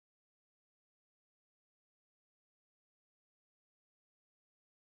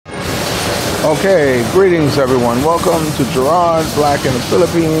Okay, greetings everyone. Welcome to Gerard, Black in the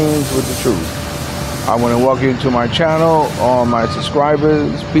Philippines with the Truth. I want to welcome you to my channel, all my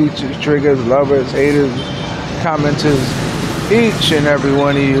subscribers, peaches, triggers, lovers, haters, commenters, each and every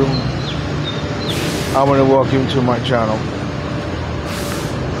one of you. I want to welcome you to my channel.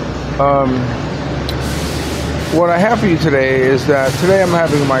 What I have for you today is that today I'm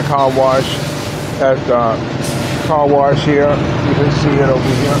having my car wash at car wash here. You can see it over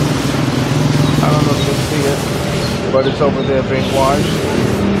here. I don't know if you can see it, but it's over there being washed.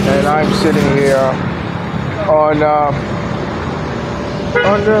 And I'm sitting here on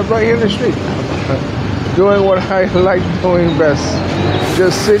right here in the street, doing what I like doing best.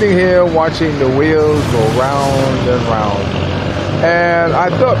 Just sitting here watching the wheels go round and round. And I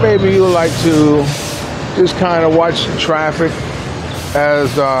thought maybe you would like to just kind of watch the traffic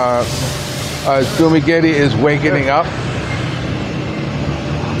as Dumageddon is wakening up.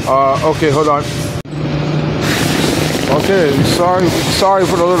 Okay, hold on. Okay, sorry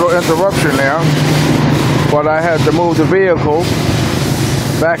for the little interruption there, but I had to move the vehicle,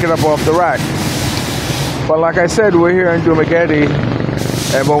 back it up off the rack. But like I said, we're here in Dumageddon,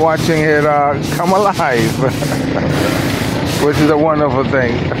 and we're watching it come alive, which is a wonderful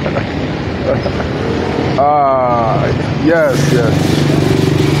thing. Yes.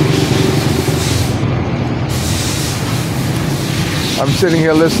 I'm sitting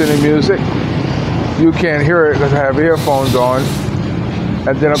here listening to music. You can't hear it because I have earphones on.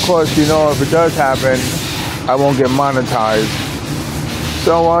 And then, of course, you know, if it does happen, I won't get monetized.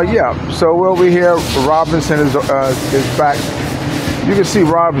 So, yeah. So we'll be here. Robinson is back. You can see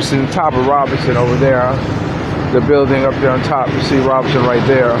Robinson, top of Robinson over there. The building up there on top. You see Robinson right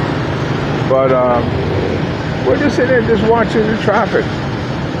there. But we're just sitting there just watching the traffic.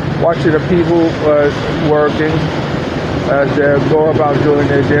 Watching the people working as they go about doing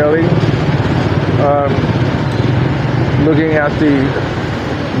their daily, looking at the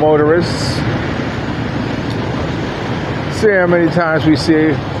motorists. See how many times we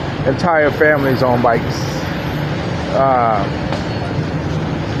see entire families on bikes.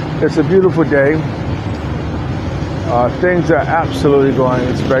 It's a beautiful day. Things are absolutely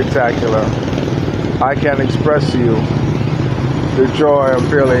going spectacular. I can't express to you the joy I'm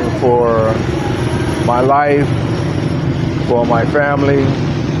feeling for my life, for my family.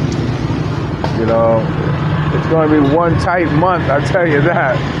 You know, it's going to be one tight month, I tell you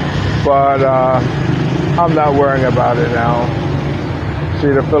that. But I'm not worrying about it now. See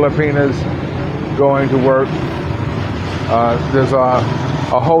the Filipinas going to work. There's a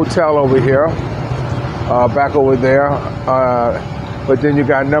hotel over here, back over there. But then you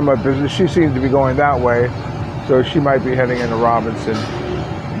got a number of business. She seems to be going that way, so she might be heading into Robinson.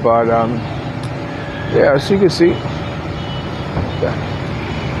 But yeah, as you can see,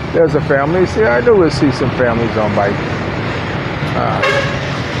 there's a family. See, I knew we'll see some families on bikes.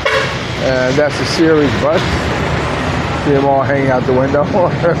 And that's a series bus. See them all hanging out the window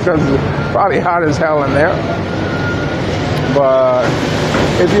because it's probably hot as hell in there. But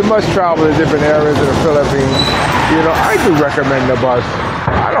if you must travel to different areas of the Philippines, you know, I do recommend the bus.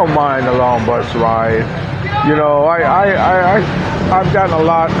 I don't mind a long bus ride. You know, I've gotten a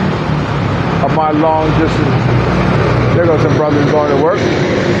lot of my long distance. There goes some brothers going to work.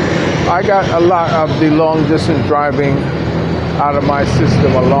 I got a lot of the long distance driving out of my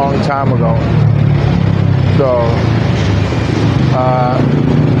system a long time ago. So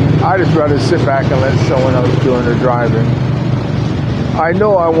I just rather sit back and let someone else doing the driving. I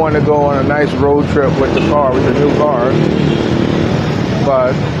know I want to go on a nice road trip with the car, with the new car,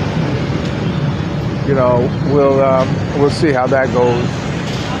 but you know, we'll see how that goes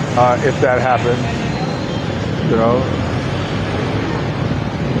if that happens. You know.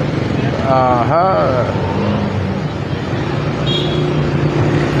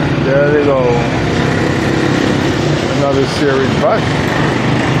 There they go. Another series bus.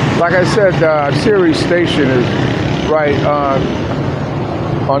 Like I said, series station is right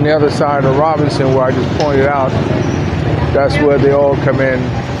on the other side of Robinson, where I just pointed out. That's where they all come in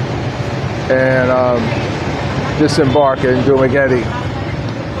and disembark in Dumageddon.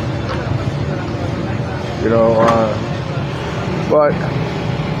 You know, but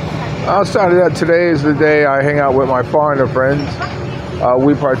outside of that, today is the day I hang out with my foreigner friends.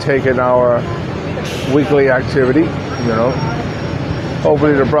 We partake in our weekly activity, you know.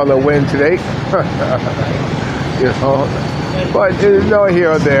 Hopefully the brother win today. You know. But there's no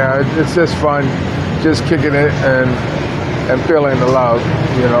here or there. It's just fun, just kicking it and feeling the love,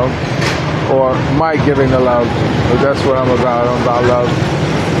 you know. Or my giving the love. But that's what I'm about. I'm about love.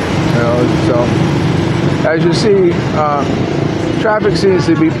 You know, so as you see, Traffic seems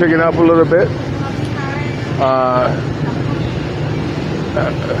to be picking up a little bit.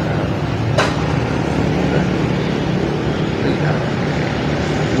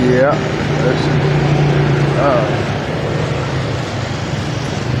 Yeah.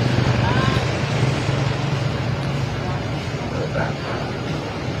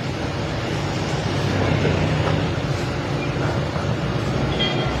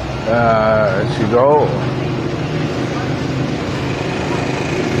 There she go.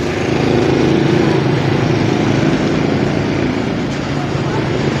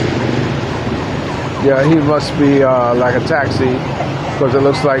 Yeah, he must be like a taxi, because it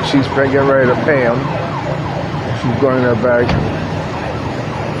looks like she's getting ready to pay him. She's going in her bag.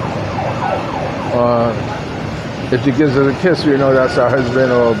 If she gives her a kiss, you know that's her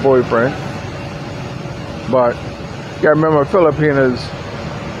husband or boyfriend. But you gotta remember, Filipinos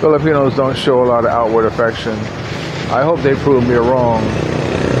don't show a lot of outward affection. I hope they prove me wrong,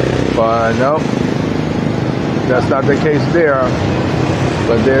 but no, that's not the case there.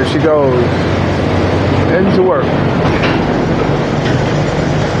 But there she goes, into work.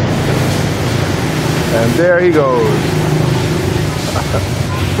 And there he goes.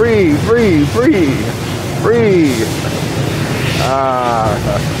 Free, free, free, free.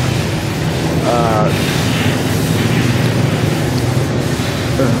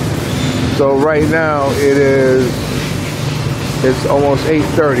 So right now it's almost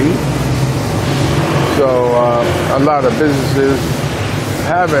 8:30. So a lot of businesses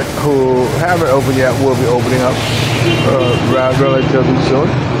who haven't opened yet will be opening up relatively soon.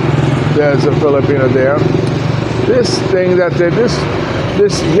 There's a Filipino there. This thing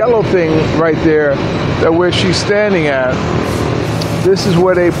this yellow thing right there, that where she's standing at, this is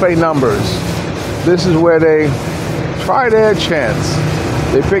where they play numbers. This is where they try their chance.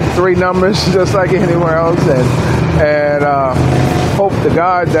 They pick 3 numbers just like anywhere else, and hope to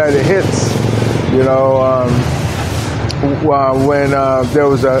God that it hits. You know, when there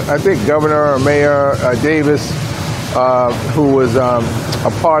was I think Governor or Mayor Davis, who was a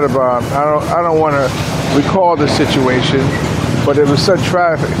part of I don't want to recall the situation, but it was such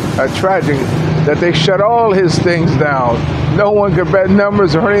tragic that they shut all his things down. No one could bet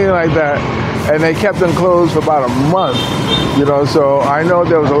numbers or anything like that, and they kept them closed for about a month. You know, so I know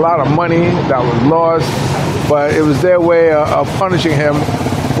there was a lot of money that was lost, but it was their way of punishing him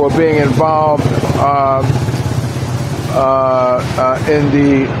for being involved in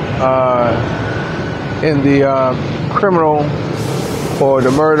the criminal or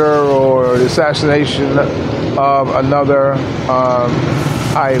the murder or the assassination of another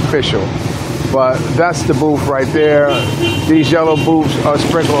high official. But that's the booth right there. These yellow booths are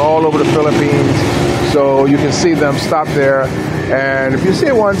sprinkled all over the Philippines, so you can see them stop there. And if you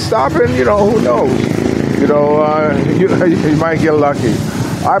see one stopping, you know, who knows? You know, you might get lucky.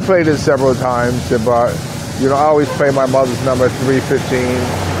 I played it several times, but you know, I always play my mother's number 315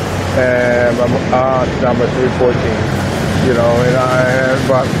 and my aunt's number 314. You know,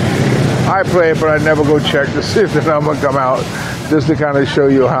 but I play it, but I never go check to see if the number come out, just to kind of show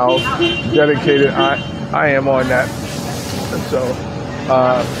you how dedicated I am on that. And so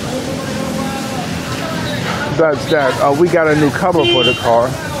that's that. We got a new cover for the car,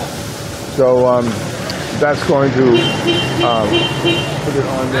 so that's going to put it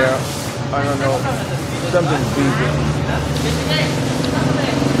on there. I don't know, something's beeping.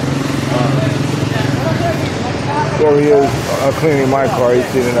 There he is, cleaning my car. He's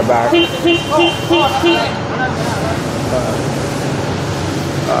sitting in the back.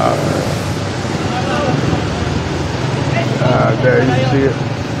 There you see it.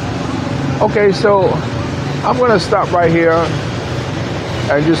 Okay, so I'm going to stop right here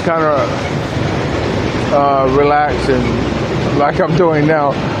and just kind of relax, and like I'm doing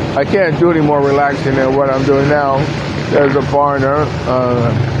now. I can't do any more relaxing than what I'm doing now. There's a foreigner,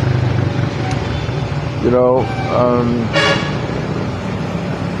 you know,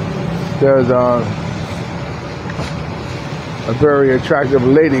 there's a very attractive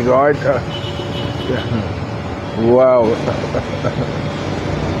lady guard. Wow.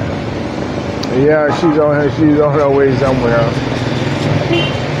 Yeah, she's on her way somewhere.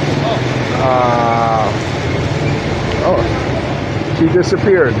 Oh, she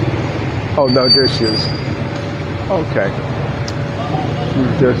disappeared. Oh no, there she is. Okay.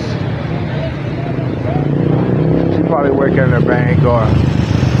 She's probably working in a bank, or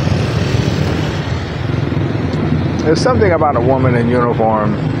there's something about a woman in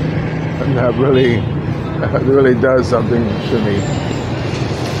uniform that really does something to me.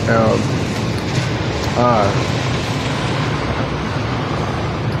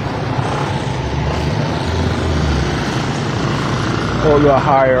 or a little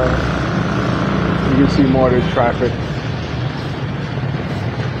higher. You can see more of the traffic.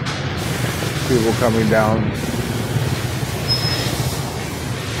 People coming down.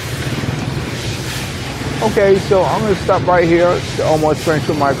 Okay, so I'm going to stop right here. It's almost finished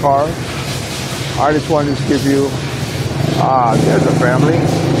with my car. I just wanted to give you, there's a family.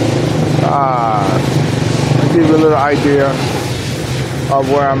 I'll give you a little idea of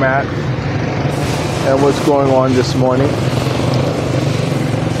where I'm at and what's going on this morning.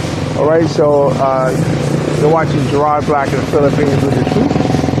 All right, so you're watching Gerard Black in the Philippines with the truth.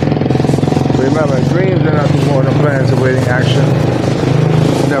 Remember, dreams are nothing more than plans awaiting action.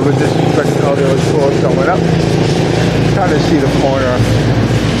 Never disrespect the elder or someone up. Kind of see the corner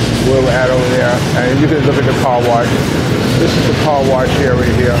where we're at over there, and you can look at the car wash. This is the car wash area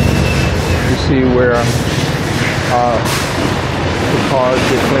here. You see where the cars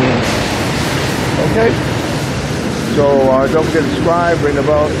get cleaned. Okay. So don't forget to subscribe, ring the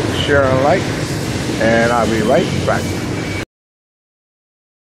bell, share and like, and I'll be right back.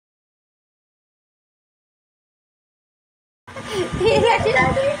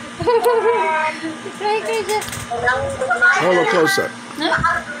 Hold on closer.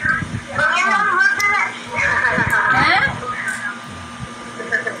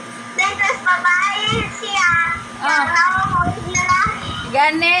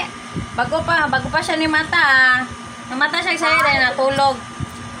 Gani, bago pa siya ni mata. Namata siya sa'yo dahil natulog.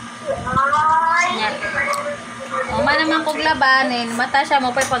 Uma naman kong labanin. Mata siya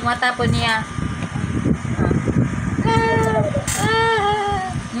mo pa pagmata po niya.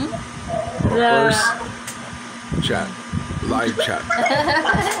 First chat, live chat.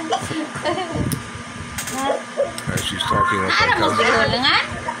 As she's talking with my cousin.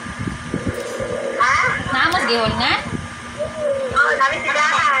 Naamos gihol nga? Oo, namin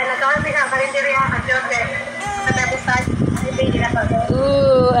sigahan. Nagkawan siya, karinderya, Joseph. Nagkabusan, ibigin na to.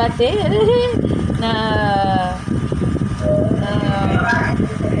 Ate. Na...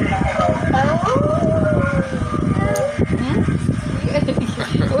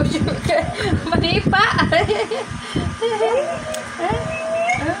 Manipa.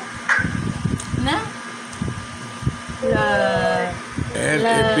 Na? And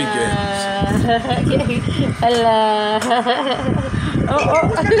it begins. Ala.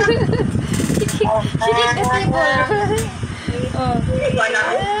 Oh. Sige kasi po.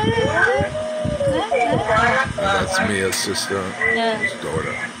 That's Mia's sister, his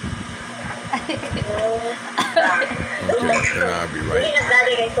daughter. Okay, and I'll be right.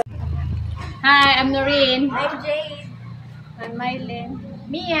 Hi, I'm Noreen. I'm Jade. I'm Mylene.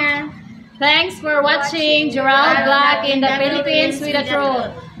 Mia. Thanks for watching Gerard Black in the Philippines with the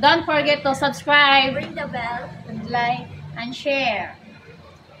Truth. Don't forget to subscribe, Ring the bell. and like, and share.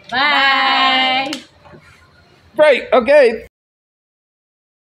 Bye. Great, okay.